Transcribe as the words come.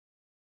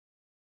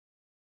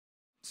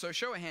So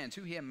show of hands,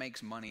 who here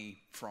makes money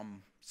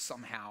from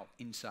somehow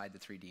inside the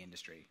 3D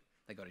industry?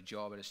 They got a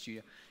job at a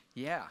studio?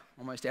 Yeah,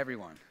 almost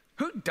everyone.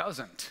 Who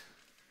doesn't?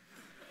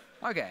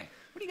 Okay,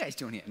 what are you guys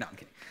doing here? No, I'm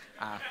kidding.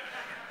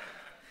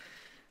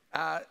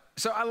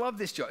 So I love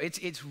this job.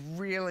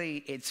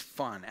 It's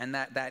fun. And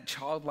that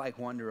childlike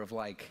wonder of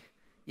like,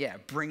 yeah,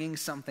 bringing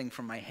something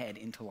from my head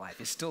into life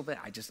is still there.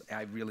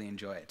 I really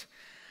enjoy it.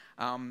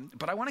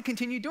 But I want to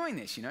continue doing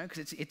this, you know,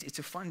 because it's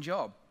a fun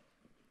job.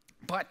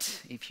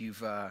 But if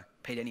you've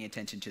paid any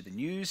attention to the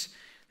news,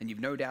 then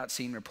you've no doubt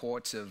seen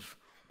reports of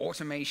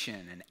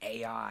automation and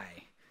AI,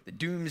 the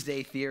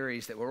doomsday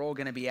theories that we're all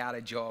going to be out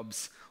of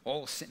jobs,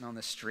 all sitting on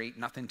the street,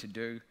 nothing to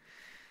do.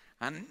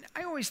 And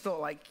I always thought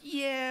like,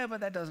 yeah,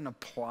 but that doesn't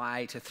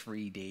apply to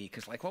 3D,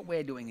 because like what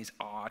we're doing is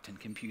art and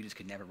computers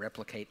could never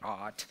replicate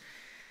art.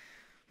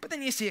 But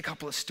then you see a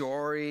couple of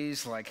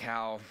stories like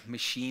how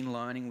machine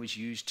learning was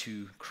used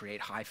to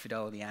create high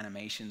fidelity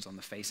animations on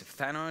the face of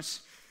Thanos.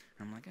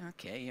 I'm like,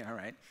 okay, yeah, all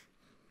right.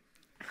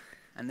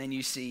 And then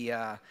you see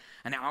an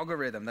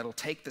algorithm that'll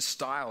take the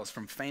styles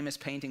from famous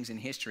paintings in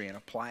history and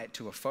apply it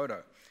to a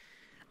photo.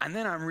 And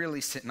then I'm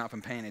really sitting up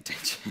and paying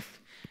attention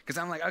because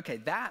I'm like, okay,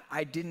 that,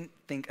 I didn't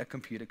think a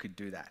computer could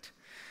do that.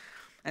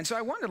 And so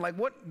I wondered, like,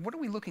 what are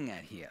we looking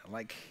at here?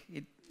 Like,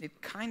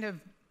 it kind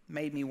of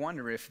made me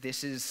wonder if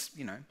this is,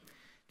 you know,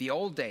 the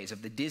old days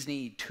of the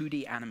Disney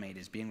 2D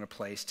animators being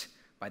replaced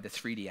by the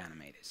 3D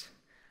animators.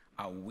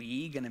 Are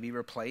we going to be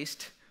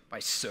replaced by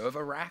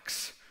server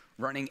racks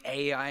running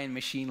AI and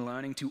machine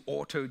learning to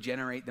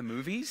auto-generate the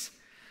movies?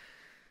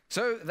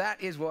 So that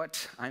is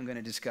what I'm going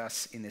to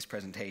discuss in this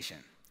presentation,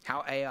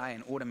 how AI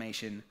and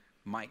automation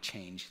might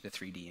change the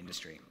 3D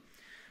industry.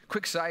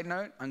 Quick side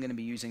note, I'm going to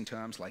be using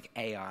terms like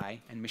AI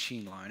and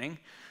machine learning.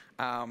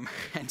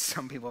 And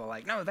some people are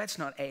like, no, that's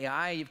not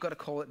AI, you've got to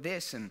call it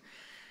this. And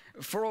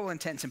for all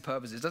intents and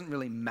purposes, it doesn't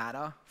really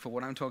matter for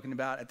what I'm talking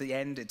about. At the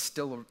end, it's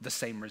still the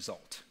same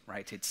result,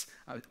 right? It's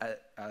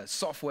a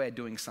software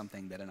doing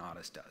something that an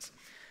artist does.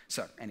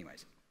 So,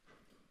 anyways.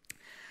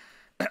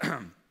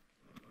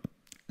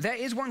 There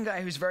is one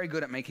guy who's very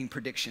good at making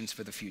predictions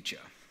for the future.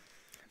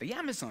 The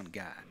Amazon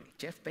guy,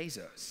 Jeff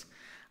Bezos,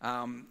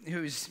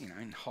 who's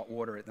in hot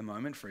water at the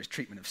moment for his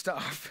treatment of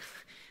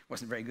staff.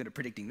 Wasn't very good at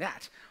predicting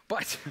that.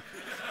 But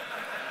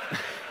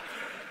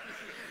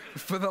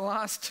for the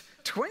last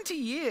 20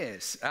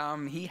 years,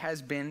 he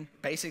has been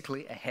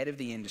basically ahead of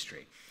the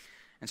industry.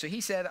 And so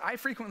he said, I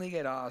frequently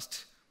get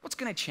asked, what's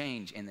going to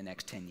change in the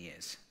next 10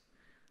 years?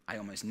 I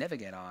almost never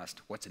get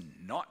asked, what's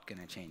not going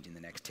to change in the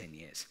next 10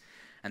 years?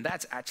 And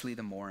that's actually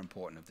the more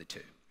important of the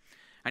two.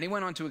 And he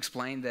went on to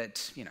explain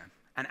that,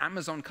 an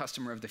Amazon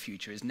customer of the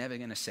future is never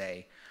going to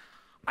say,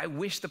 I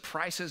wish the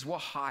prices were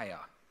higher,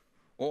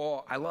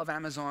 or I love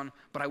Amazon,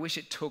 but I wish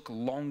it took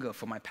longer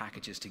for my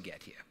packages to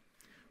get here.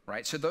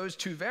 Right? So those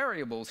two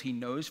variables he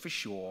knows for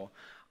sure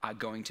are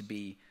going to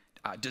be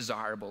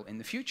desirable in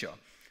the future.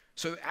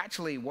 So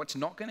actually what's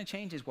not going to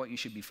change is what you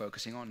should be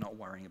focusing on, not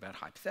worrying about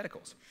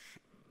hypotheticals.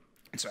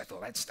 And so I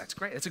thought that's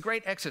great. It's a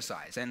great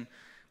exercise. And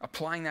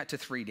applying that to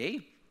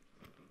 3D,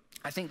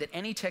 I think that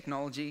any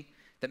technology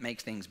that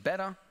makes things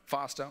better,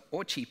 faster,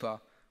 or cheaper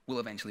will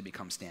eventually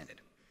become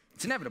standard.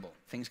 It's inevitable.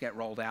 Things get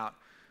rolled out.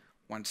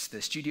 Once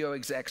the studio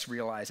execs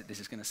realize that this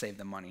is going to save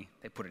them money,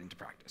 they put it into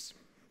practice.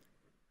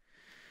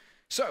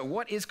 So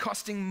what is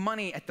costing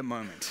money at the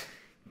moment?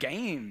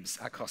 Games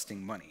are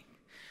costing money.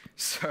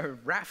 So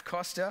Raf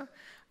Costa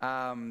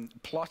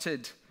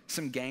plotted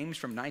some games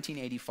from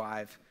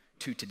 1985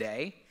 to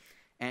today,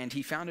 and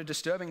he found a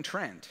disturbing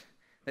trend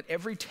that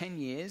every 10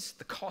 years,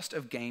 the cost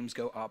of games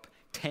go up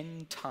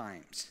 10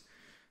 times.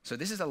 So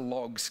this is a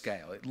log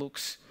scale. It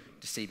looks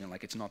deceiving,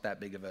 like it's not that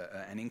big of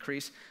an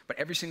increase, but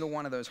every single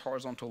one of those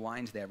horizontal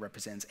lines there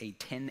represents a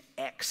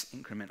 10x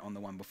increment on the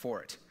one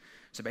before it.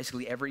 So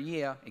basically every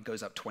year, it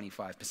goes up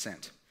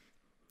 25%.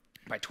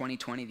 By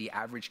 2020, the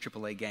average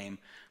AAA game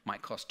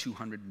might cost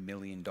 $200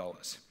 million.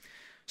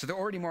 So they're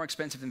already more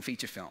expensive than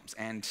feature films,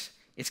 and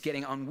it's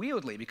getting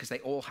unwieldy because they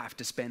all have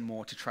to spend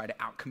more to try to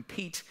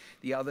outcompete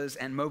the others.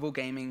 And mobile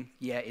gaming,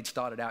 yeah, it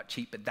started out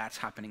cheap, but that's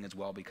happening as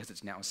well because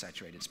it's now a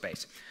saturated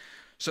space.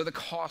 So the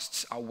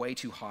costs are way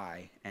too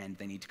high, and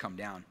they need to come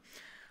down.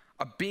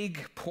 A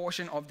big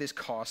portion of this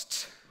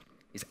cost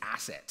is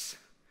assets.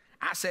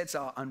 Assets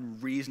are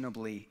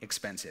unreasonably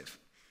expensive.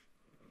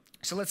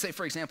 So let's say,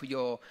 for example,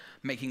 you're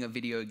making a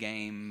video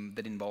game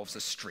that involves a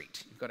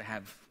street. You've got to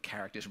have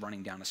characters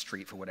running down a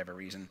street for whatever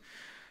reason.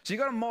 So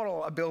you've got to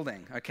model a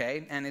building,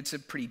 okay? And it's a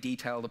pretty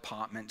detailed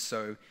apartment,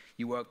 so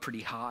you work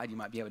pretty hard. You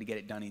might be able to get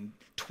it done in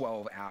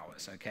 12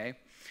 hours, okay?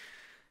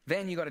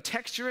 Then you've got to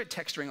texture it.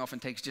 Texturing often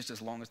takes just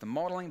as long as the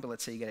modeling, but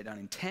let's say you get it done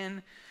in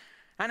 10.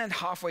 And then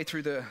halfway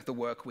through the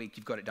work week,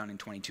 you've got it done in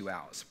 22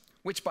 hours.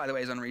 Which, by the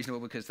way, is unreasonable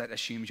because that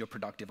assumes you're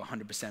productive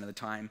 100% of the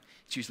time.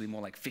 It's usually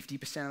more like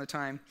 50% of the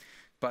time.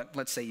 But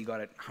let's say you got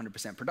it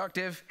 100%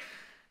 productive.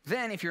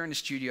 Then if you're in a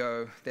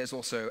studio, there's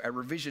also a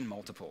revision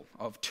multiple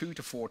of 2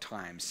 to 4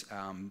 times.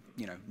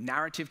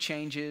 Narrative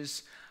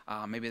changes.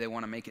 Maybe they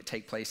want to make it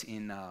take place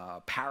in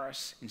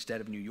Paris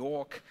instead of New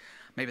York.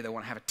 Maybe they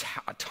want to have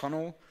a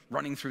tunnel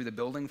running through the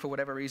building for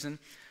whatever reason.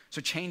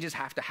 So changes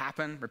have to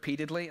happen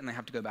repeatedly, and they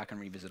have to go back and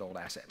revisit old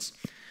assets.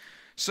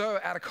 So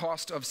at a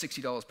cost of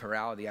 $60 per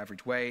hour, the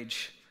average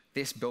wage,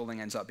 this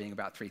building ends up being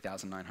about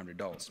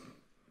 $3,900.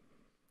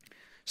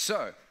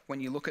 So when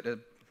you look at a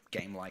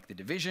game like The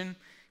Division,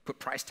 put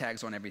price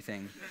tags on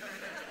everything.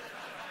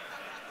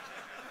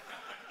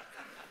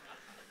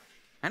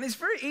 And it's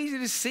very easy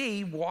to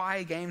see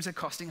why games are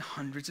costing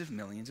hundreds of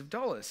millions of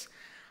dollars.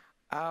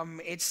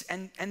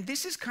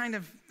 This is kind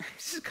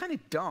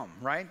of dumb,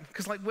 right?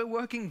 Because we're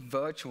working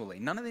virtually.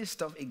 None of this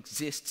stuff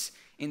exists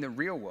in the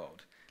real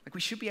world. We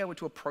should be able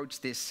to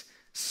approach this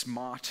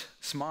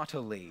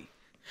smarterly.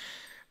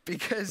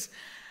 Because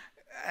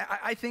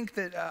I think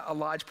that a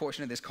large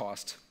portion of this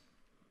cost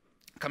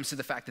comes to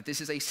the fact that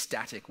this is a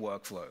static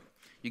workflow.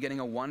 You're getting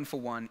a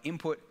 1-for-1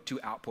 input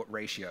to output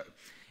ratio.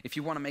 If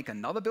you want to make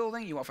another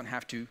building, you often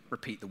have to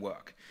repeat the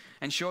work.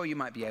 And sure, you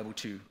might be able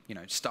to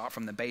start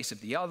from the base of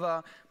the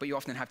other, but you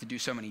often have to do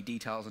so many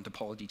details and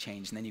topology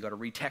change, and then you've got to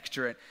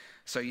retexture it,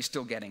 so you're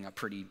still getting a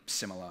pretty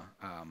similar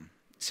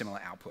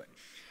output.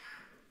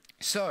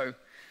 So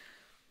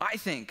I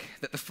think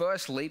that the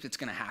first leap that's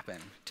going to happen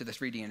to the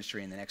 3D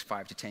industry in the next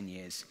 5 to 10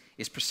 years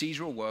is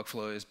procedural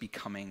workflows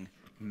becoming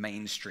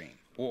mainstream,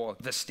 or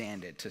the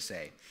standard, to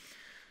say.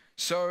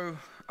 So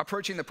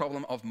approaching the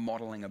problem of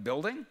modeling a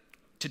building,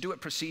 to do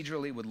it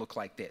procedurally would look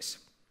like this.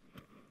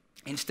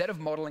 Instead of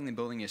modeling the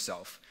building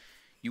yourself,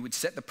 you would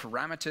set the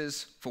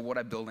parameters for what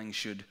a building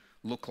should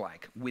look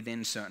like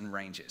within certain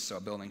ranges. So a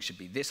building should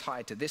be this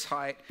height to this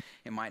height.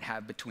 It might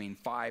have between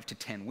 5 to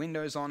 10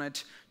 windows on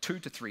it, 2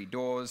 to 3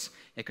 doors.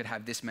 It could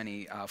have this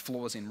many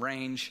floors in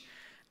range.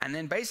 And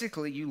then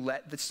basically you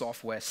let the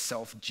software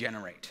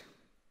self-generate.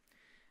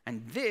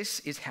 And this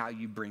is how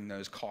you bring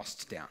those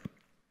costs down.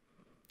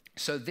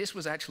 So this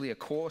was actually a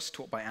course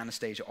taught by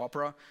Anastasia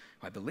Opera,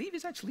 who I believe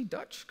is actually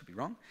Dutch, could be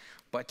wrong.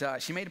 But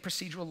she made a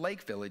procedural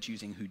lake village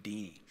using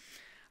Houdini.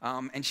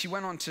 And she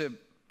went on to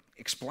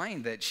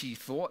explain that she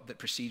thought that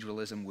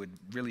proceduralism would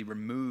really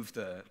remove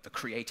the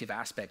creative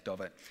aspect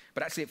of it.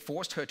 But actually it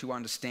forced her to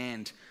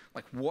understand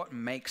what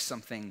makes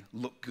something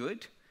look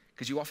good.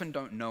 Because you often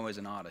don't know as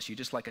an artist. You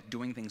just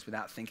doing things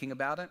without thinking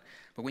about it.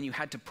 But when you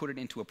had to put it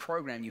into a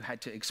program, you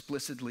had to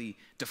explicitly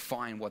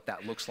define what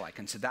that looks like.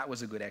 And so that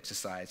was a good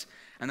exercise.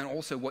 And then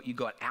also what you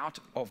got out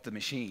of the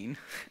machine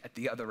at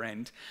the other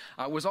end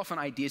was often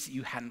ideas that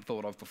you hadn't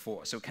thought of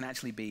before. So it can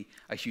actually be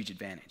a huge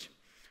advantage.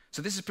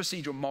 So this is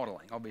procedural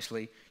modeling.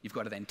 Obviously, you've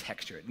got to then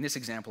texture it. In this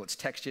example, it's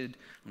textured.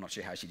 I'm not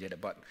sure how she did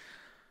it, but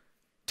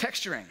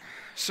texturing.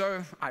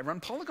 So I run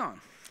Polygon.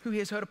 Who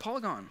here's heard of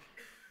Polygon?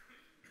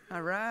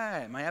 All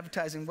right, my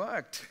advertising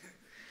worked.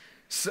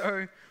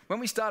 So when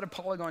we started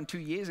Polygon 2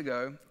 years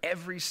ago,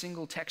 every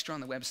single texture on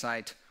the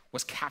website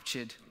was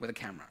captured with a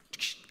camera.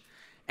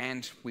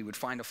 And we would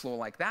find a floor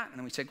like that, and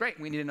then we'd say, great,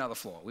 we need another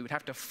floor. We would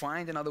have to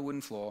find another wooden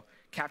floor,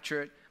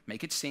 capture it,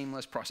 make it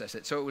seamless, process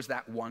it. So it was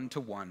that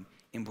one-to-one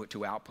input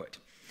to output.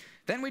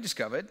 Then we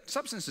discovered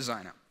Substance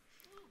Designer,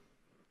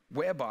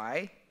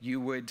 whereby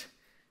you would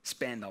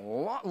spend a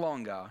lot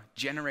longer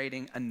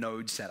generating a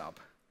node setup,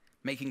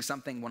 making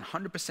something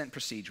 100%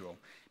 procedural,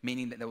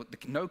 meaning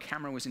that no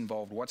camera was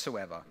involved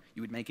whatsoever.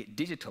 You would make it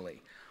digitally.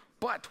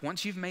 But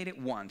once you've made it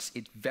once,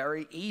 it's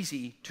very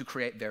easy to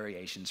create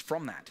variations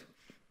from that.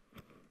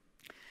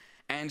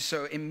 And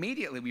so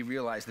immediately we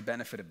realized the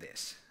benefit of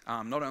this.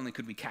 Not only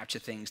could we capture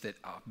things that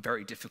are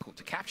very difficult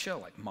to capture,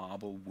 like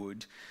marble,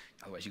 wood,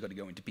 otherwise you've got to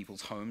go into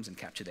people's homes and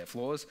capture their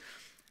floors,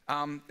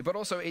 but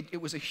also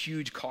it was a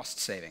huge cost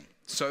saving.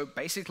 So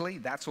basically,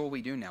 that's all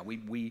we do now.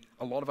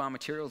 A lot of our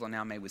materials are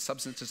now made with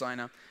Substance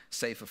Designer,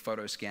 save for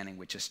photo scanning,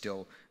 which is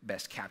still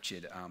best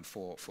captured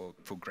for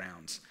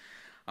grounds.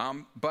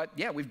 But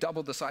yeah, we've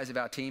doubled the size of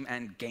our team,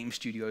 and game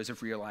studios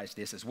have realized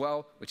this as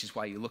well, which is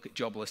why you look at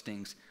job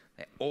listings,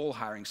 they're all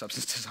hiring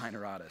Substance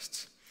Designer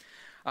artists.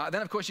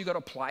 Then, of course, you've got to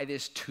apply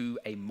this to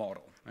a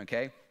model,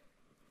 okay?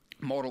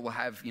 Model will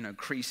have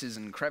creases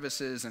and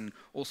crevices and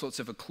all sorts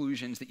of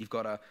occlusions that you've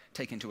got to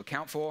take into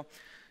account for.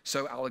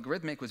 So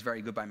Algorithmic was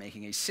very good by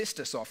making a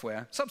sister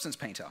software, Substance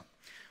Painter,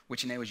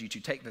 which enables you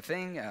to take the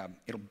thing,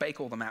 it'll bake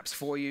all the maps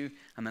for you,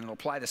 and then it'll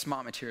apply the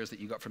smart materials that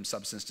you got from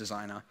Substance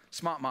Designer,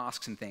 smart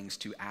masks and things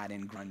to add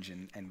in grunge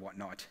and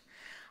whatnot.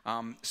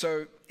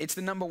 So it's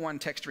the #1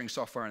 texturing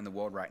software in the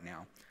world right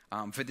now.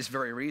 For this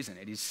very reason,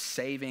 it is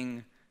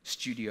saving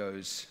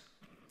studios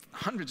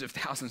hundreds of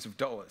thousands of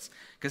dollars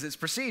because it's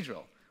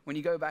procedural. When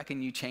you go back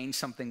and you change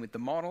something with the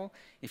model,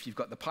 if you've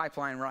got the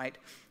pipeline right,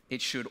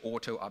 it should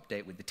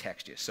auto-update with the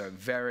texture. So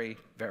very,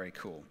 very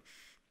cool.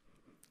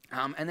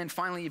 And then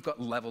finally, you've got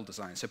level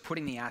design, so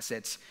putting the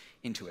assets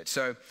into it.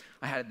 So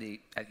I had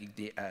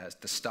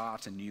at the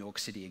start a New York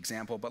City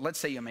example, but let's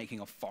say you're making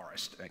a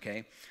forest,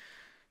 okay?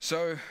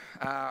 So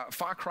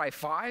Far Cry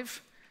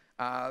 5,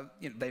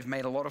 they've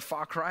made a lot of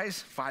Far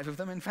Crys, 5 of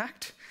them in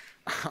fact.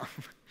 Um,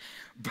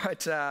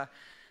 but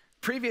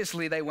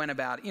previously, they went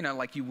about,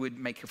 like you would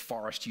make a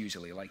forest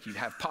usually. Like you'd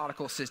have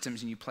particle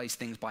systems and you place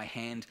things by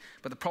hand.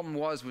 But the problem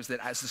was that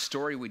as the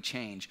story would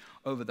change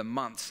over the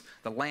months,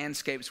 the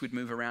landscapes would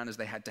move around as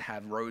they had to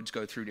have roads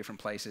go through different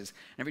places.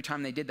 And every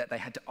time they did that, they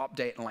had to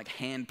update and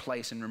hand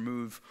place and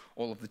remove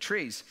all of the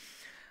trees.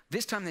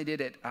 This time they did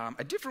it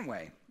a different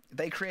way.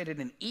 They created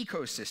an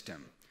ecosystem.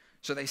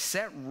 So they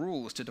set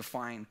rules to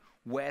define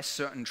where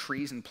certain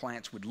trees and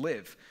plants would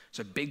live.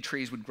 So big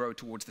trees would grow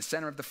towards the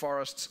center of the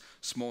forests,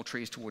 small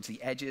trees towards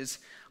the edges.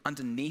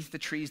 Underneath the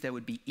trees, there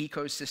would be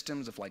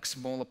ecosystems of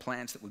smaller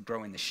plants that would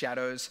grow in the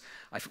shadows.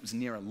 If it was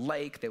near a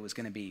lake, there was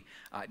going to be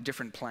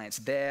different plants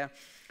there.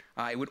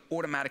 It would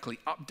automatically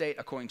update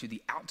according to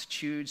the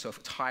altitude. So if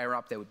it's higher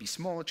up, there would be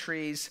smaller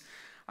trees.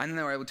 And then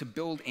they were able to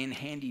build in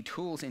handy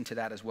tools into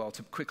that as well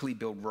to quickly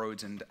build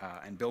roads and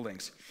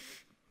buildings.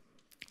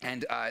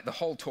 And the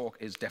whole talk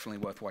is definitely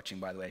worth watching,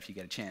 by the way, if you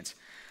get a chance.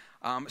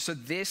 So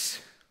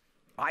this,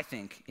 I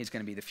think, is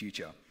going to be the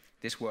future,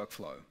 this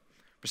workflow.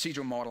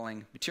 Procedural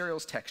modeling,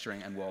 materials,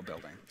 texturing, and world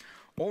building.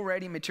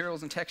 Already,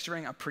 materials and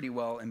texturing are pretty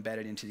well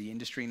embedded into the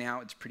industry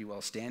now. It's pretty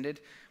well standard.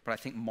 But I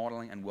think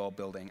modeling and world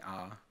building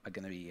are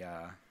going to be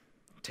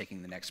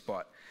taking the next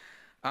spot.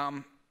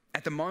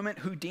 At the moment,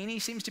 Houdini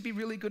seems to be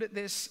really good at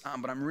this.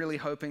 But I'm really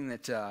hoping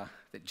that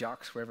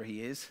Jux, wherever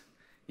he is,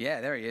 yeah,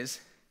 there he is,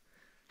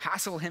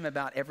 hassle him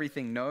about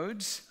everything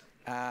nodes,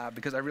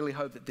 because I really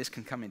hope that this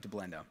can come into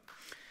Blender.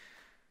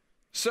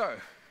 So,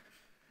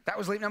 that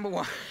was leap number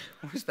 1.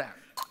 What was that?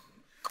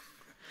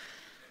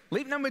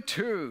 Leap number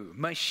 2,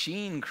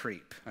 machine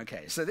creep.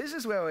 Okay, so this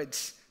is where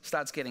it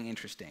starts getting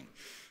interesting.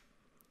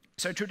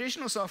 So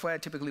traditional software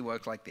typically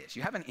works like this.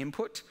 You have an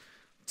input.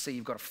 Let's say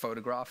you've got a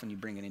photograph and you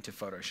bring it into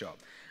Photoshop.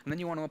 And then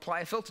you want to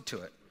apply a filter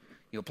to it.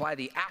 You apply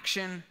the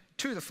action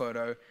to the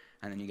photo,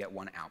 and then you get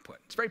one output.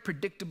 It's very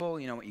predictable.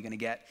 You know what you're going to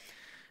get.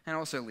 And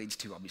also leads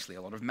to, obviously,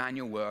 a lot of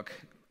manual work,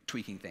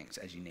 tweaking things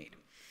as you need.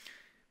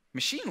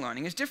 Machine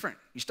learning is different.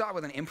 You start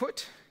with an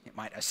input. It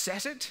might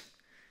assess it.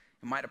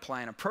 It might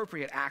apply an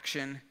appropriate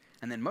action.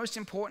 And then, most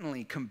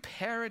importantly,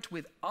 compare it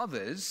with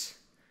others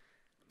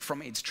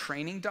from its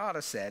training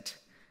data set,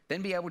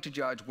 then be able to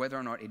judge whether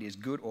or not it is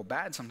good or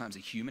bad. Sometimes a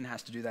human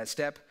has to do that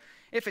step.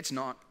 If it's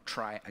not,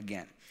 try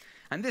again.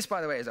 And this,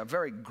 by the way, is a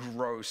very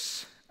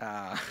gross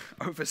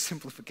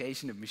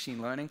oversimplification of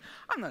machine learning.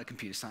 I'm not a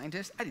computer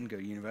scientist. I didn't go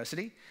to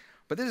university.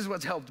 But this is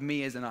what's helped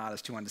me as an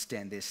artist to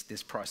understand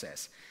this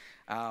process.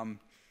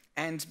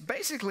 And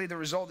basically, the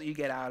result that you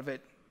get out of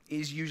it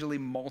is usually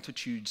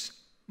multitudes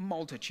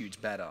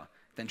better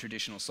than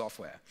traditional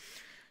software.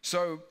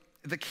 So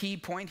the key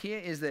point here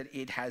is that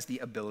it has the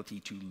ability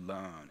to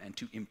learn and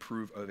to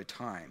improve over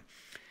time.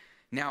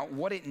 Now,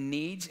 what it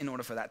needs in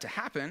order for that to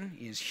happen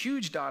is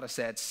huge data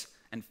sets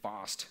and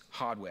fast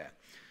hardware.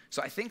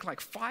 So I think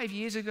 5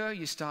 years ago,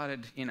 you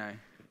started,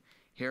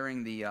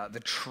 hearing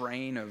the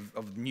train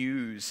of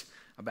news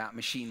about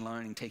machine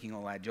learning taking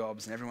all our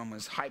jobs, and everyone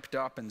was hyped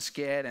up and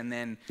scared, and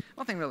then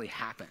nothing really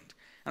happened.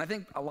 And I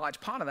think a large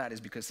part of that is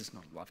because there's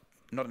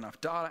not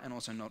enough data and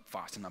also not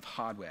fast enough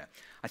hardware.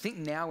 I think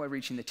now we're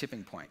reaching the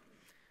tipping point.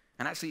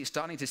 And actually, you're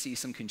starting to see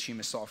some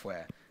consumer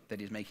software that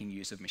is making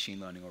use of machine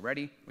learning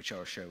already, which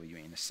I'll show you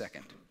in a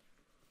second.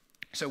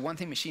 So one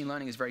thing machine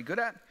learning is very good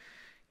at,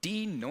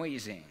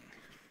 denoising.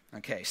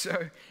 Okay, so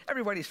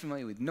everybody's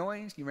familiar with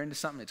noise. You render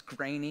something that's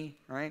grainy,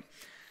 right?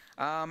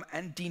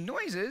 And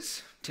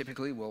denoisers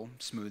typically will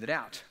smooth it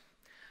out.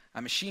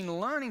 A machine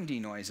learning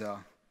denoiser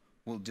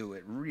will do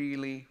it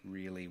really,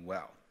 really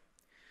well.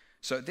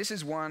 So this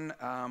is one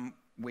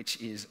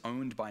which is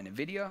owned by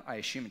NVIDIA. I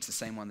assume it's the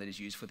same one that is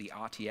used for the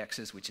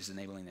RTXs, which is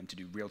enabling them to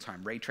do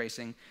real-time ray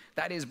tracing.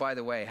 That is, by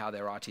the way, how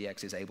their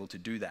RTX is able to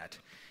do that.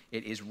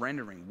 It is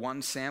rendering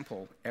one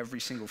sample every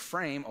single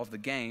frame of the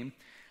game,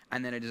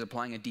 and then it is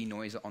applying a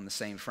denoiser on the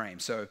same frame.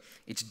 So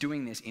it's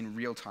doing this in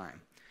real time.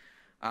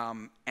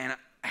 And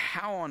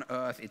how on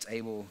earth it's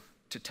able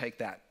to take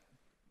that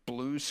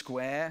blue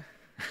square,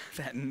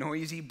 that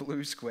noisy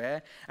blue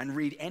square, and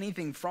read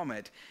anything from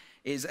it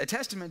is a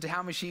testament to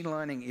how machine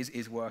learning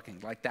is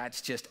working.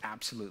 That's just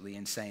absolutely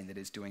insane that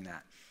it's doing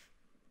that.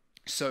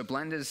 So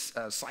Blender's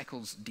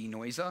Cycles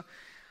denoiser,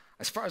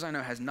 as far as I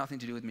know, has nothing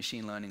to do with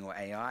machine learning or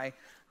AI,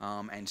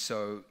 and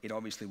so it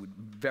obviously would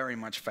very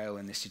much fail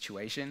in this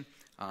situation,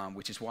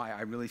 which is why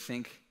I really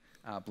think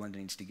Blender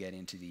needs to get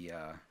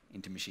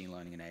into machine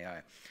learning and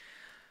AI.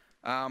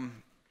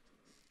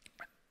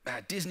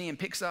 Disney and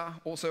Pixar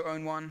also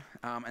own one,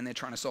 and they're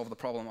trying to solve the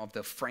problem of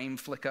the frame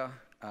flicker,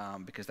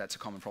 because that's a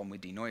common problem with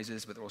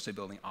denoisers, but they're also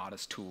building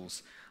artist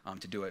tools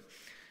to do it.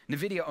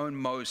 NVIDIA own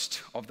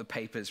most of the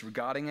papers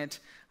regarding it,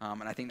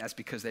 and I think that's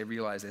because they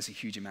realize there's a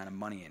huge amount of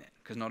money in it,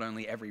 because not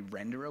only every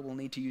renderer will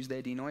need to use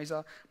their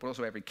denoiser, but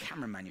also every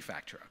camera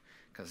manufacturer,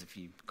 because if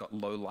you've got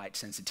low light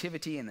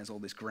sensitivity and there's all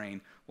this grain,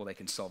 well, they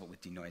can solve it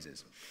with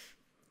denoisers.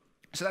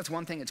 So that's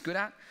one thing it's good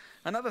at.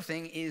 Another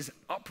thing is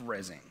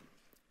up-resing.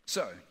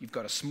 So you've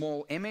got a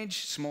small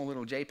image, small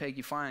little JPEG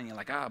you find, and you're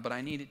like, but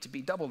I need it to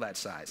be double that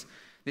size.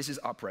 This is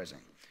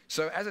up-resing.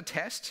 So as a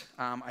test,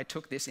 I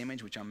took this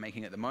image, which I'm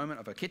making at the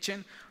moment, of a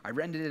kitchen. I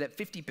rendered it at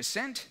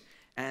 50%,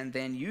 and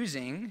then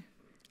using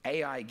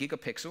AI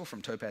Gigapixel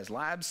from Topaz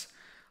Labs,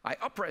 I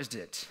up-resed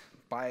it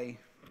by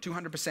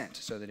 200%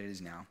 so that it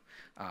is now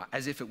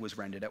as if it was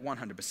rendered at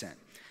 100%.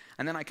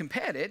 And then I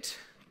compared it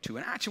to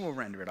an actual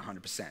render at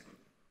 100%.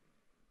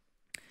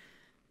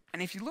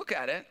 And if you look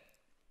at it,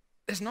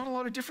 there's not a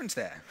lot of difference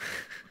there.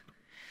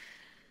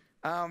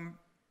 And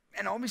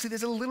obviously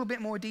there's a little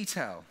bit more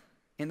detail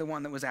in the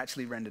one that was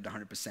actually rendered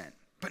 100%,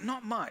 but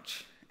not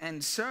much,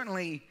 and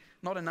certainly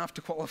not enough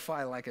to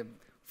qualify like a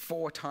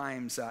 4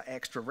 times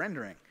extra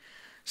rendering.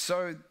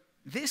 So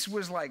this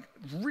was like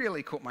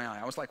really caught my eye.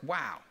 I was like,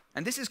 wow.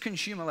 And this is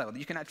consumer level.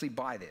 You can actually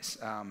buy this.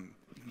 You can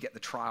get the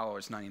trial, or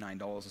it's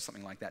 $99 or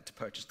something like that to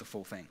purchase the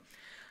full thing.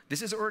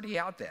 This is already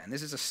out there, and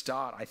this is a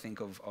start, I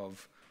think,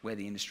 of where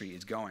the industry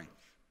is going.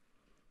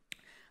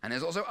 And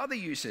there's also other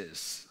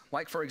uses,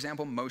 like, for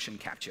example, motion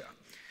capture.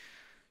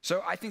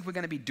 So I think we're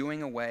going to be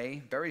doing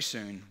away very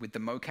soon with the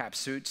mocap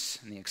suits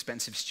and the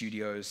expensive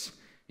studios,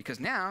 because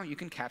now you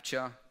can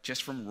capture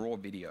just from raw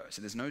video. So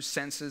there's no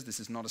sensors. This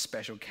is not a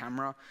special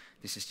camera.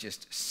 This is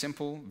just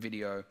simple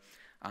video.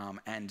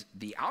 And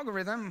the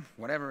algorithm,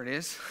 whatever it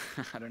is,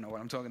 I don't know what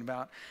I'm talking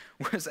about,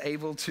 was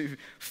able to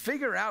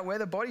figure out where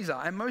the bodies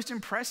are. And most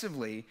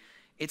impressively,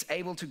 it's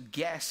able to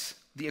guess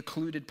the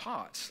occluded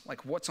parts,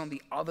 like what's on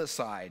the other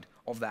side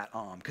of that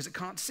arm, because it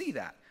can't see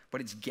that, but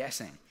it's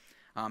guessing.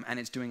 And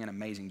it's doing an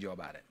amazing job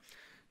at it.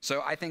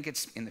 So I think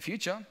it's in the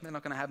future, they're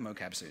not going to have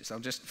mocap suits. They'll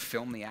just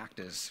film the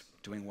actors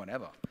doing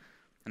whatever,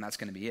 and that's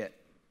going to be it.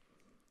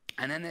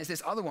 And then there's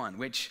this other one,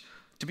 which,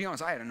 to be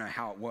honest, I don't know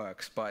how it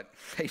works, but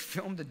they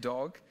filmed a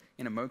dog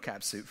in a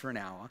mocap suit for an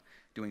hour,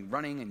 doing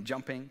running and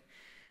jumping,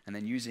 and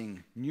then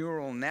using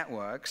neural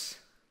networks,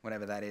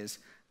 whatever that is,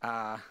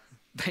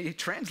 they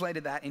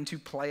translated that into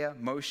player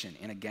motion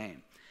in a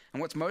game.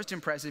 And what's most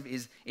impressive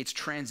is its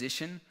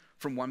transition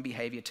from one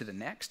behavior to the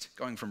next,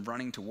 going from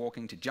running to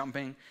walking to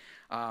jumping,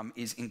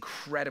 is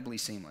incredibly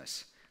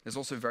seamless. There's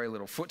also very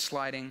little foot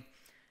sliding,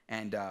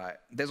 and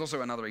there's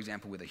also another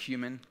example with a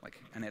human,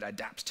 and it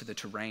adapts to the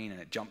terrain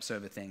and it jumps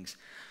over things.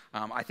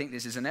 I think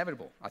this is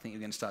inevitable. I think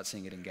you're going to start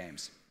seeing it in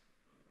games.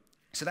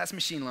 So that's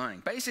machine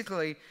learning.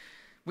 Basically,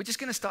 we're just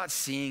going to start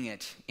seeing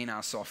it in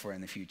our software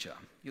in the future.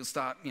 You'll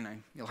start,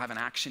 you'll have an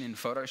action in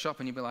Photoshop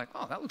and you'll be like,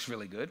 oh, that looks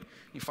really good.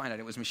 You find out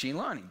it was machine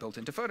learning built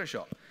into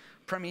Photoshop.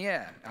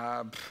 Premiere,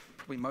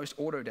 probably most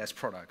Autodesk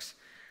products.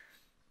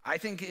 I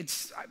think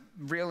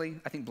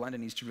Blender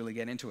needs to really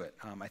get into it.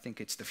 I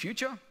think it's the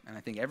future, and I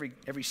think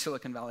every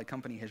Silicon Valley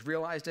company has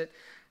realized it,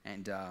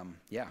 and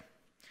yeah.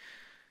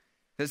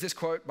 There's this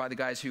quote by the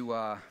guys who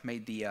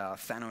made the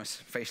Thanos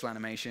facial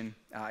animation.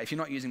 If you're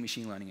not using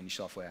machine learning in your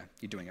software,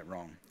 you're doing it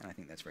wrong, and I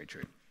think that's very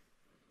true.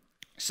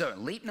 So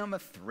leap number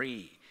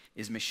 3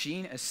 is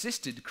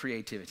machine-assisted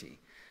creativity.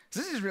 So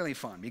this is really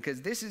fun,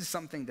 because this is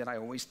something that I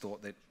always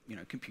thought that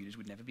computers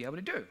would never be able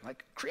to do,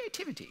 like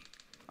creativity.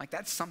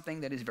 That's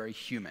something that is very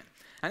human.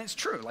 And it's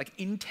true,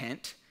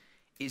 intent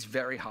is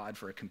very hard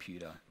for a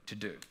computer to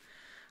do.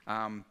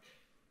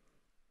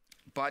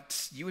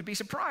 But you would be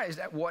surprised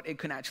at what it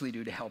can actually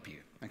do to help you,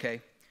 okay?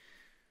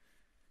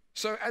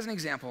 So as an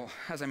example,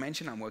 as I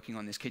mentioned, I'm working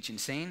on this kitchen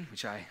scene,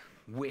 which I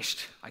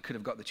wished I could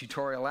have got the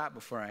tutorial out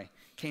before I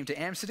came to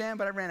Amsterdam,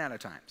 but I ran out of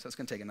time, so it's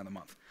going to take another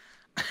month.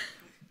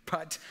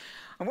 But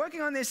I'm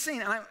working on this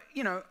scene,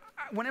 and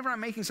whenever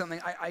I'm making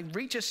something, I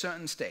reach a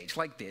certain stage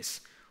like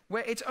this,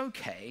 where it's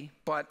okay,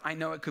 but I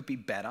know it could be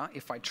better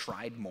if I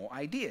tried more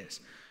ideas.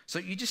 So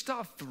you just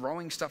start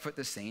throwing stuff at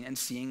the scene and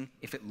seeing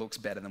if it looks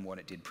better than what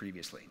it did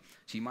previously.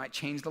 So you might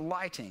change the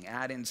lighting,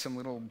 add in some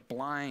little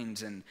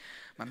blinds, and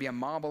maybe a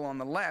marble on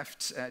the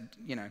left,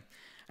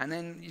 and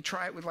then you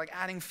try it with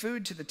adding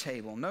food to the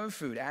table, no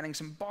food, adding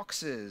some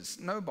boxes,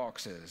 no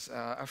boxes,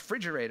 a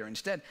refrigerator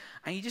instead.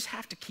 And you just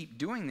have to keep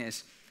doing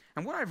this.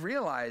 And what I've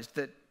realized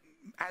that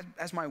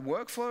as my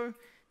workflow,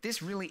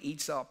 this really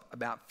eats up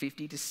about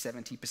 50 to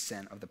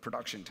 70% of the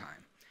production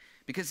time.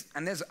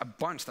 And there's a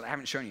bunch that I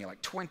haven't shown you,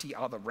 20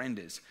 other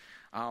renders,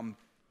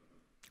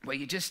 where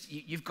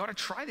you've got to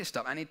try this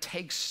stuff, and it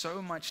takes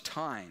so much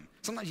time.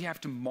 Sometimes you have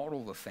to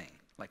model the thing.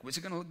 Was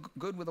it going to look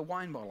good with a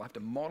wine bottle? I have to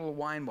model a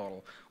wine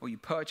bottle, or you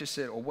purchase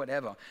it, or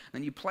whatever. And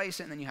then you place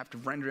it, and then you have to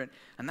render it,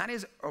 and that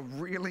is a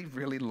really,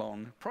 really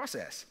long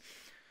process.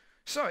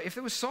 So if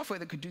there was software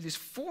that could do this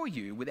for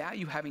you without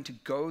you having to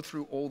go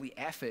through all the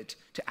effort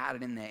to add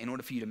it in there in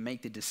order for you to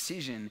make the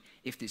decision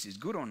if this is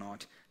good or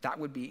not, that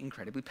would be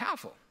incredibly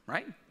powerful,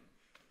 right?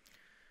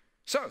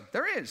 So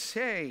there is,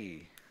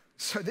 hey.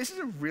 So this is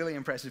a really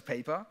impressive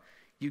paper.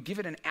 You give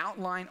it an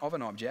outline of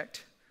an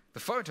object, the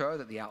photo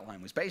that the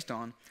outline was based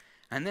on,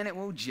 and then it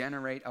will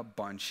generate a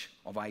bunch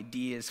of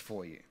ideas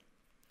for you.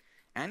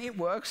 And it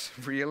works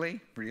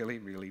really, really,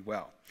 really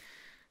well.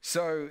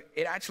 So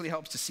it actually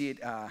helps to see it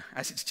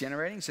as it's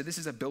generating. So this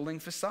is a building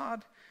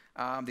facade.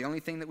 The only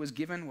thing that was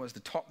given was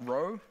the top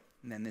row,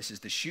 and then this is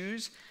the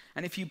shoes.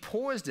 And if you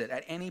paused it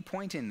at any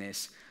point in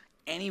this,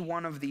 any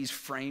one of these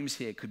frames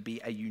here could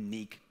be a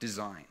unique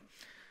design.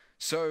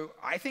 So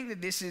I think that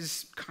this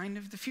is kind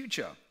of the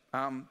future.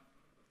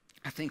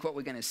 I think what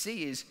we're going to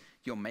see is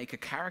you'll make a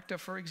character,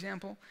 for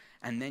example,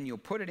 and then you'll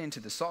put it into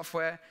the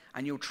software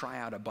and you'll try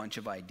out a bunch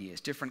of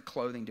ideas, different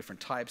clothing,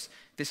 different types.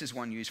 This is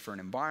one used for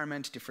an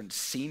environment, different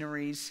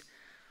sceneries.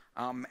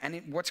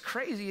 What's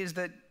crazy is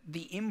that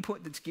the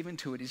input that's given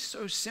to it is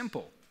so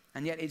simple,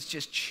 and yet it's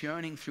just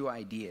churning through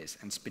ideas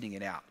and spitting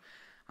it out.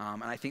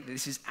 And I think that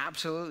this is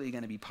absolutely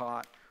going to be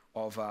part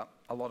of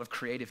a lot of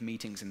creative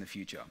meetings in the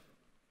future.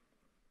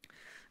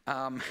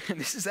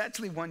 This is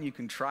actually one you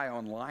can try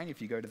online if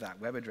you go to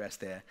that web address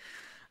there.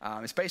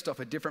 It's based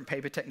off a different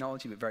paper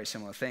technology, but very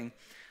similar thing.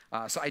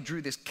 So I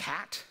drew this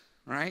cat,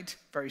 right?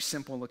 Very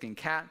simple looking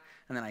cat,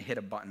 and then I hit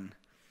a button.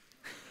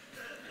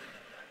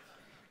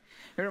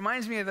 It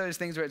reminds me of those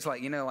things where it's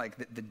like,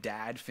 like the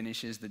dad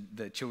finishes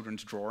the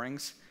children's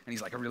drawings, and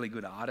he's like a really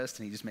good artist,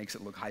 and he just makes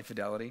it look high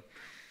fidelity.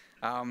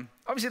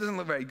 Obviously, it doesn't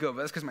look very good,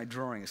 but that's because my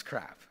drawing is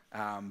crap.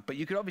 But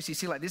you could obviously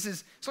see, like, it's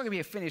not going to be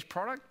a finished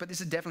product, but this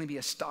would definitely be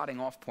a starting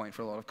off point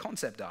for a lot of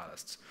concept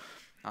artists.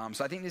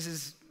 So I think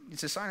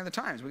it's a sign of the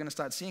times. We're going to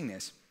start seeing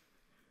this.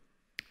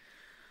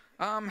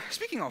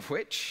 Speaking of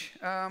which,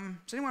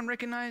 does anyone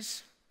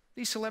recognize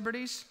these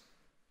celebrities?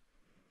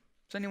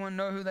 Does anyone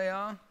know who they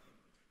are?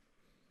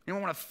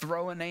 Anyone want to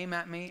throw a name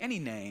at me? Any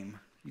name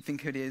you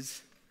think it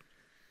is?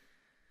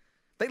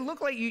 They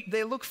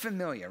look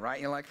familiar,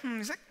 right? You're like,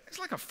 is that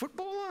like a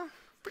footballer?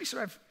 Pretty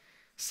sure I've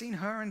seen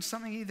her in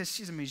something. Either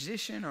she's a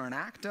musician or an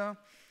actor.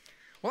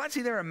 Well,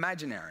 actually, they're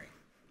imaginary.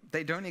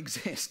 They don't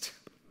exist.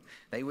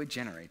 They were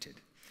generated.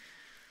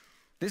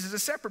 This is a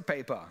separate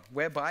paper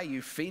whereby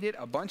you feed it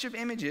a bunch of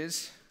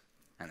images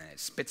and then it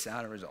spits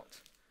out a result.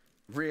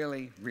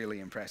 Really, really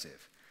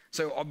impressive.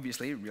 So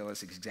obviously,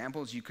 realistic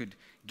examples, you could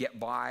get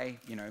by,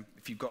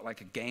 if you've got like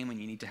a game and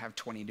you need to have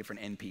 20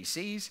 different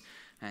NPCs,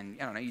 and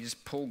I don't know, you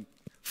just pull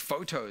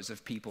photos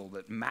of people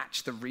that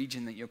match the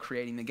region that you're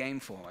creating the game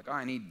for. Like,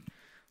 I need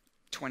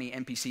 20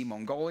 NPC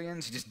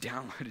Mongolians. You just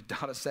download a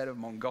data set of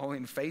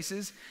Mongolian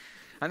faces,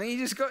 and then you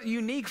just got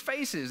unique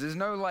faces. There's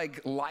no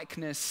like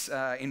likeness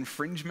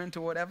infringement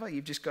or whatever.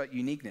 You've just got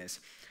uniqueness.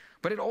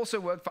 But it also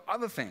worked for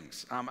other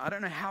things. I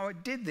don't know how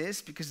it did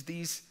this because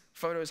these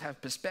photos have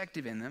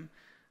perspective in them.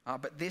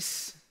 But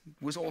this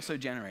was also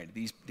generated,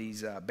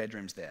 these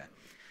bedrooms there,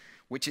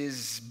 which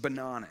is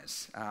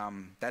bananas.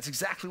 That's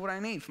exactly what I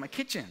need for my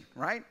kitchen,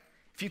 right?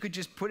 If you could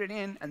just put it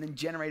in and then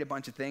generate a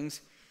bunch of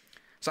things.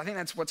 So I think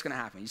that's what's going to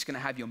happen. You're just going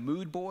to have your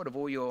mood board of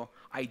all your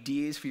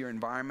ideas for your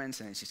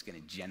environments, and it's just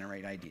going to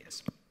generate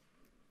ideas.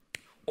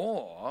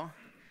 Or,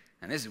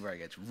 and this is where it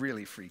gets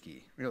really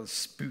freaky, real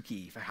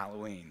spooky for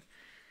Halloween.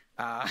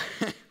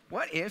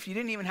 What if you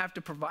didn't even have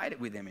to provide it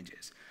with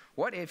images?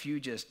 What if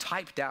you just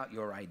typed out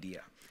your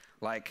idea?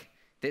 Like,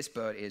 this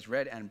bird is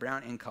red and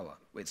brown in color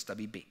with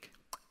stubby beak.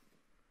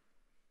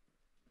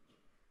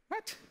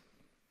 What?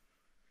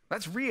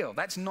 That's real.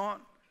 It's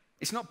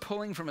not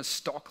pulling from a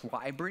stock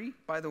library,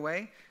 by the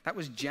way. That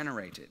was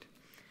generated.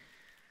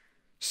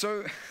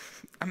 So,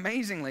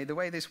 amazingly, the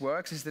way this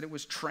works is that it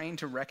was trained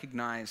to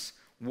recognize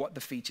what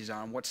the features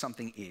are and what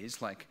something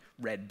is, like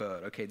red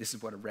bird. Okay, this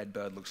is what a red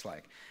bird looks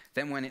like.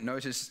 Then when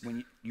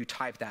you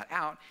type that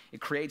out, it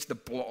creates the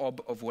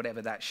blob of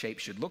whatever that shape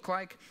should look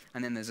like,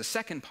 and then there's a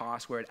second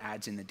pass where it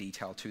adds in the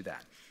detail to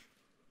that.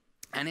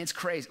 And it's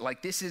crazy.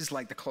 Like, this is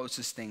like the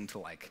closest thing to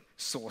like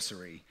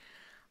sorcery.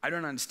 I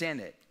don't understand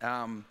it.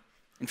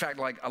 In fact,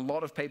 like a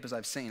lot of papers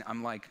I've seen,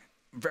 I'm like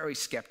very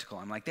skeptical.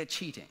 I'm like, they're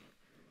cheating.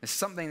 There's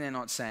something they're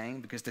not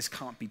saying because this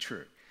can't be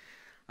true.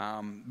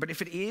 But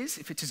if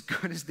it's as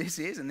good as this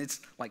is, and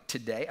it's like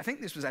today, I think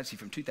this was actually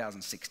from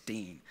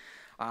 2016.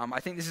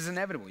 I think this is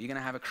inevitable. You're going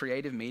to have a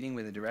creative meeting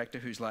with a director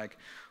who's like,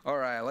 all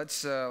right,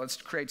 let's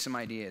create some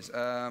ideas.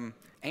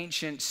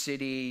 Ancient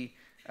city,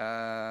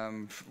 a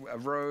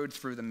road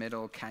through the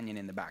middle, canyon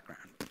in the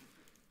background.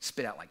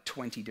 Spit out like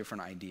 20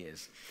 different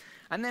ideas.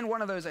 And then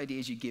one of those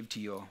ideas you give to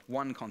your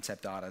one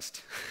concept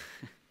artist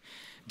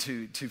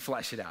to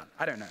flesh it out.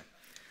 I don't know.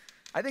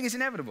 I think it's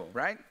inevitable,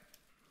 right?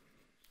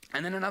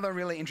 And then another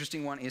really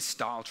interesting one is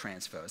style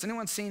transfer. Has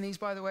anyone seen these,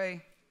 by the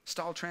way?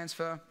 Style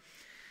transfer.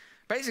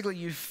 Basically,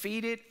 you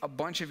feed it a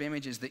bunch of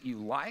images that you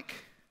like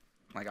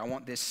I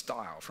want this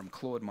style from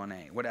Claude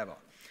Monet, whatever.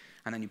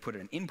 And then you put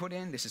an input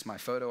in. This is my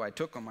photo I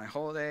took on my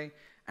holiday,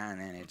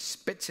 and then it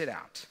spits it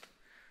out,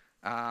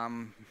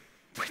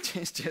 which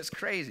is just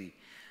crazy.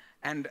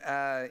 And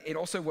it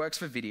also works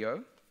for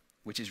video,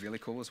 which is really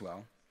cool as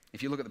well.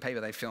 If you look at the paper,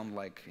 they filmed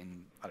like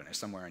in, I don't know,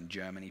 somewhere in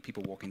Germany,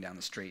 people walking down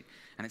the street,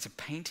 and it's a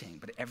painting,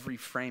 but every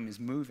frame is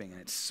moving, and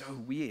it's so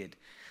weird.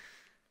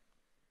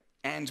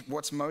 And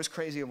what's most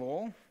crazy of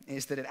all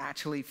is that it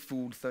actually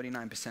fooled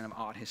 39% of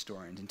art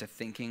historians into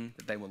thinking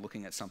that they were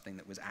looking at something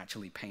that was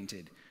actually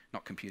painted,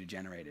 not computer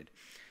generated.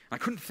 And I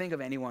couldn't think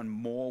of anyone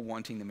more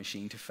wanting the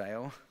machine to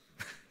fail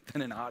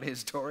than an art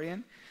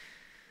historian.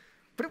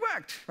 But it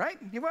worked, right?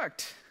 It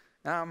worked.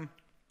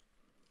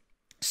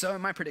 So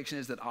my prediction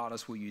is that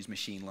artists will use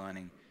machine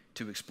learning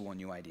to explore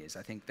new ideas.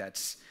 I think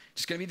that's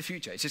just going to be the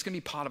future. It's just going to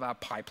be part of our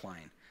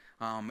pipeline.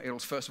 It'll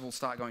first of all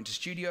start going to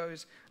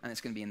studios, and it's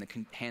going to be in the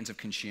hands of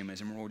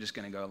consumers, and we're all just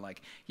going to go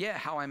like, yeah,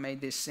 how I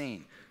made this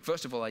scene.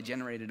 First of all, I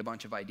generated a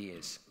bunch of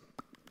ideas.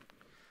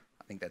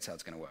 I think that's how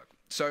it's going to work.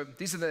 So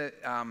these are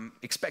the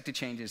expected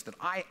changes that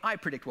I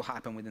predict will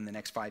happen within the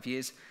next 5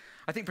 years.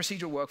 I think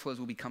procedural workflows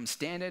will become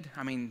standard.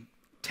 I mean,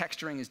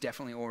 texturing is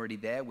definitely already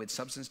there with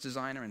Substance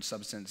Designer and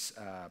Substance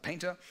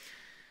Painter.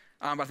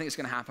 But I think it's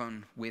going to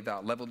happen with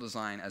level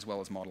design as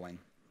well as modeling.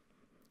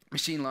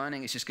 Machine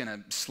learning is just going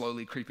to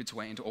slowly creep its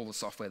way into all the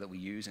software that we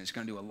use, and it's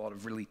going to do a lot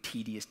of really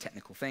tedious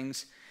technical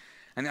things.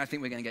 And then I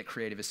think we're going to get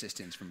creative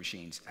assistance from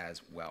machines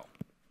as well.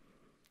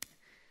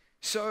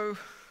 So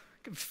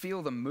I can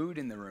feel the mood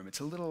in the room.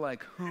 It's a little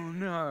like, oh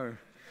no,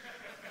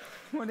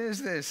 what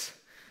is this?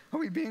 Are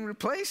we being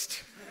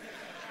replaced?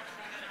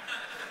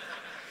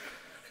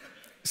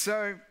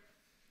 So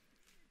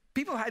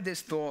people had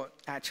this thought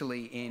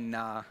actually in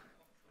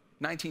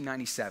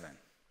 1997.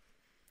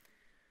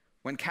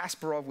 When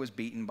Kasparov was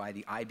beaten by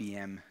the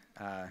IBM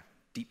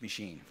Deep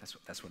Machine,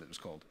 that's what it was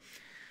called.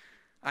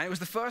 And it was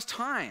the first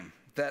time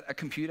that a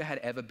computer had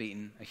ever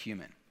beaten a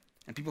human.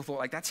 And people thought,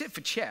 like, that's it for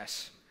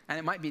chess, and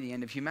it might be the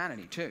end of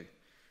humanity, too.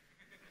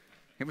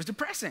 It was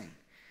depressing.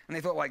 And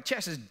they thought, like,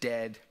 chess is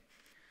dead.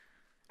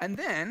 And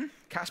then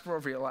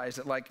Kasparov realized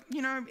that, like,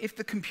 you know, if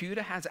the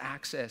computer has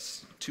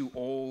access to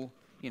all,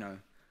 you know,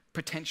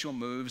 potential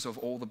moves of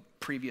all the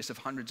previous of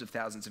hundreds of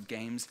thousands of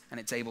games,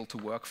 and it's able to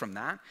work from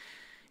that,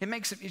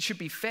 it should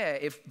be fair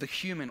if the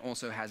human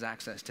also has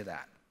access to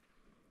that.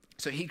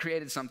 So he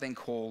created something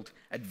called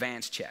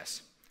advanced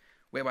chess,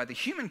 whereby the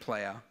human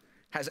player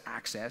has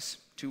access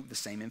to the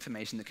same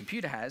information the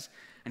computer has,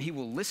 and he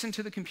will listen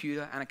to the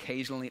computer and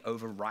occasionally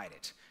override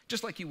it,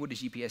 just like you would a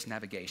GPS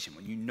navigation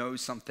when you know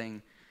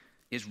something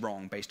is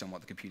wrong based on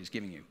what the computer's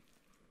giving you.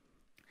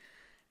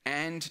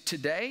 And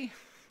today,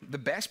 the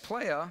best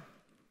player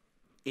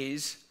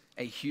is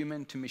a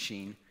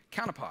human-to-machine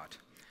counterpart.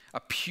 A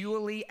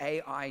purely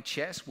AI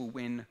chess will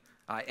win,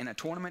 in a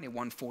tournament, it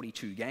won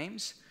 42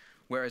 games,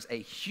 whereas a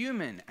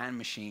human and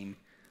machine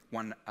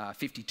won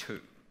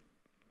 52.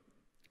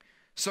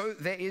 So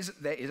there is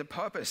a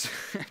purpose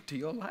to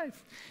your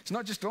life. It's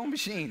not just all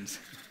machines.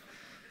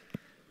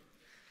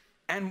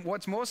 And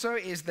what's more so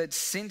is that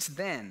since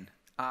then,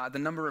 the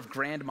number of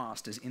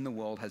grandmasters in the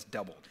world has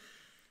doubled.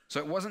 So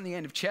it wasn't the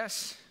end of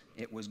chess,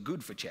 it was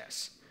good for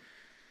chess.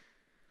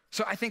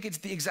 So I think it's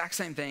the exact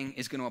same thing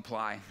is going to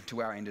apply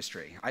to our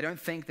industry. I don't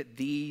think that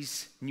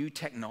these new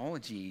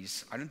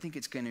technologies, I don't think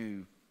it's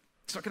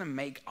not going to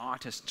make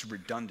artists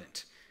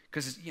redundant.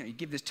 Because, you know, you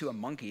give this to a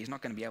monkey, he's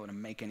not going to be able to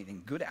make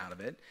anything good out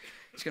of it.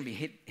 It's going to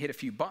be hit a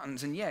few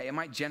buttons, and yeah, it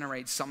might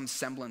generate some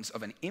semblance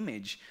of an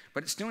image,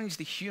 but it still needs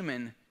the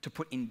human to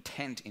put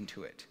intent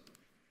into it.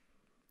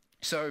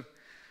 So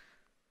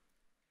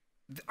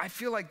I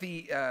feel like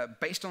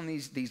based on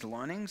these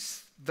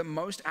learnings, the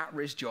most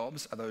at-risk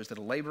jobs are those that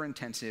are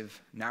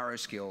labor-intensive,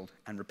 narrow-skilled,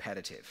 and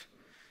repetitive.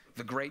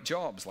 The great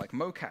jobs like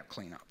mocap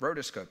cleanup,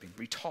 rotoscoping,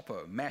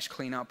 retopo, mesh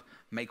cleanup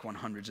make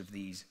 100s of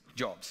these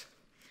jobs.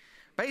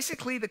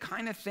 Basically, the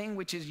kind of thing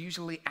which is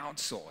usually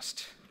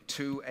outsourced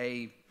to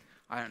a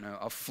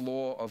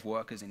floor of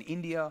workers in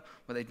India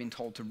where they've been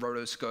told to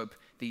rotoscope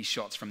these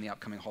shots from the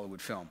upcoming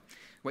Hollywood film,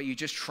 where you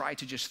just try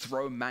to just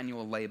throw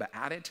manual labor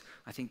at it.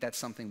 I think that's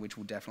something which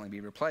will definitely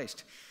be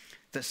replaced.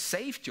 The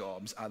safe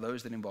jobs are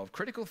those that involve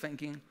critical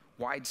thinking,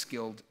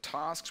 wide-skilled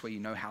tasks where you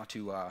know how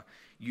to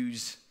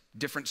use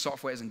different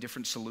softwares and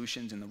different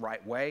solutions in the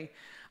right way,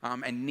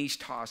 and niche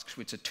tasks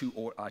which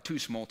are too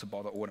small to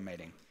bother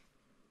automating.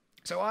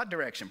 So art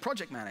direction,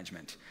 project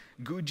management,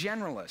 good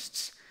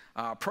generalists,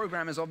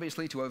 programmers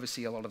obviously to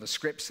oversee a lot of the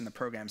scripts and the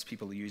programs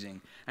people are using,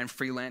 and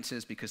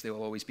freelancers because there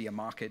will always be a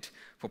market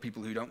for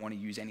people who don't want to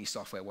use any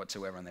software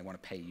whatsoever and they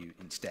want to pay you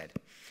instead.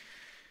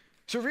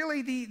 So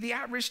really the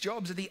at-risk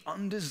jobs are the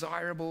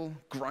undesirable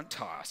grunt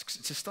tasks.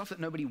 It's the stuff that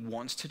nobody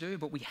wants to do,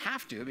 but we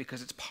have to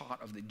because it's part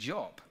of the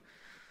job.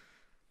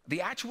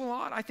 The actual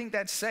art, I think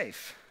that's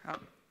safe.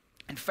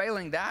 And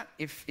failing that,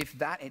 if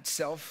that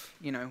itself,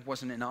 you know,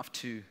 wasn't enough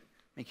to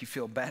make you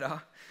feel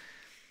better,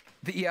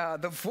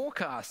 the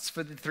forecasts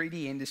for the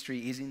 3D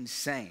industry is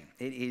insane.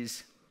 It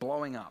is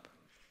blowing up.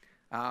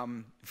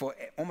 For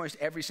almost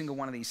every single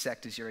one of these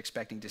sectors, you're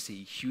expecting to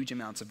see huge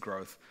amounts of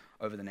growth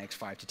over the next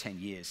 5 to 10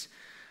 years.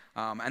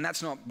 And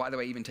that's not, by the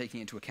way, even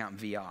taking into account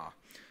VR.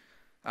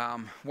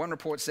 One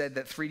report said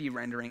that 3D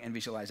rendering and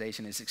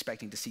visualization is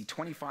expecting to see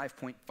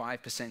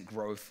 25.5%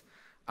 growth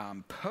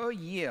per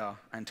year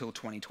until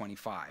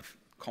 2025,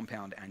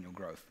 compound annual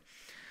growth.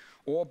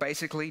 Or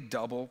basically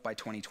double by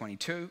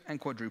 2022 and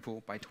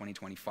quadruple by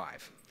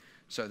 2025.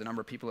 So the number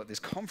of people at this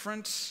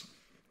conference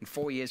in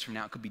 4 years from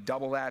now could be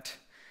double that,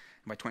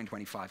 and by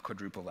 2025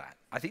 quadruple that.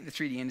 I think the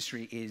 3D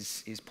industry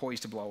is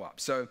poised to blow up.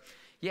 So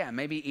yeah,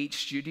 maybe each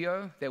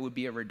studio there would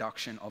be a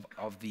reduction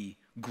of the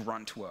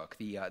grunt work,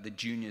 the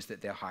juniors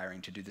that they're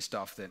hiring to do the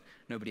stuff that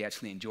nobody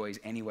actually enjoys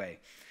anyway.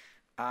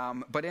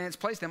 But in its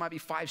place there might be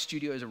 5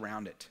 studios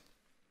around it.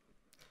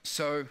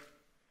 So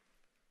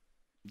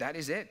that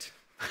is it.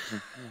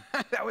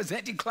 That was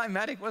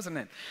anticlimactic, wasn't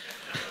it?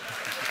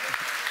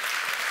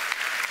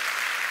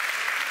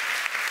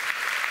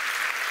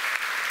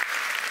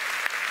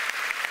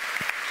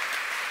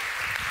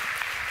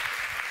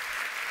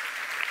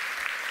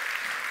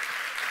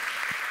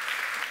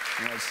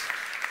 guys.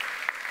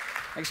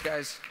 Thanks,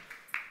 guys.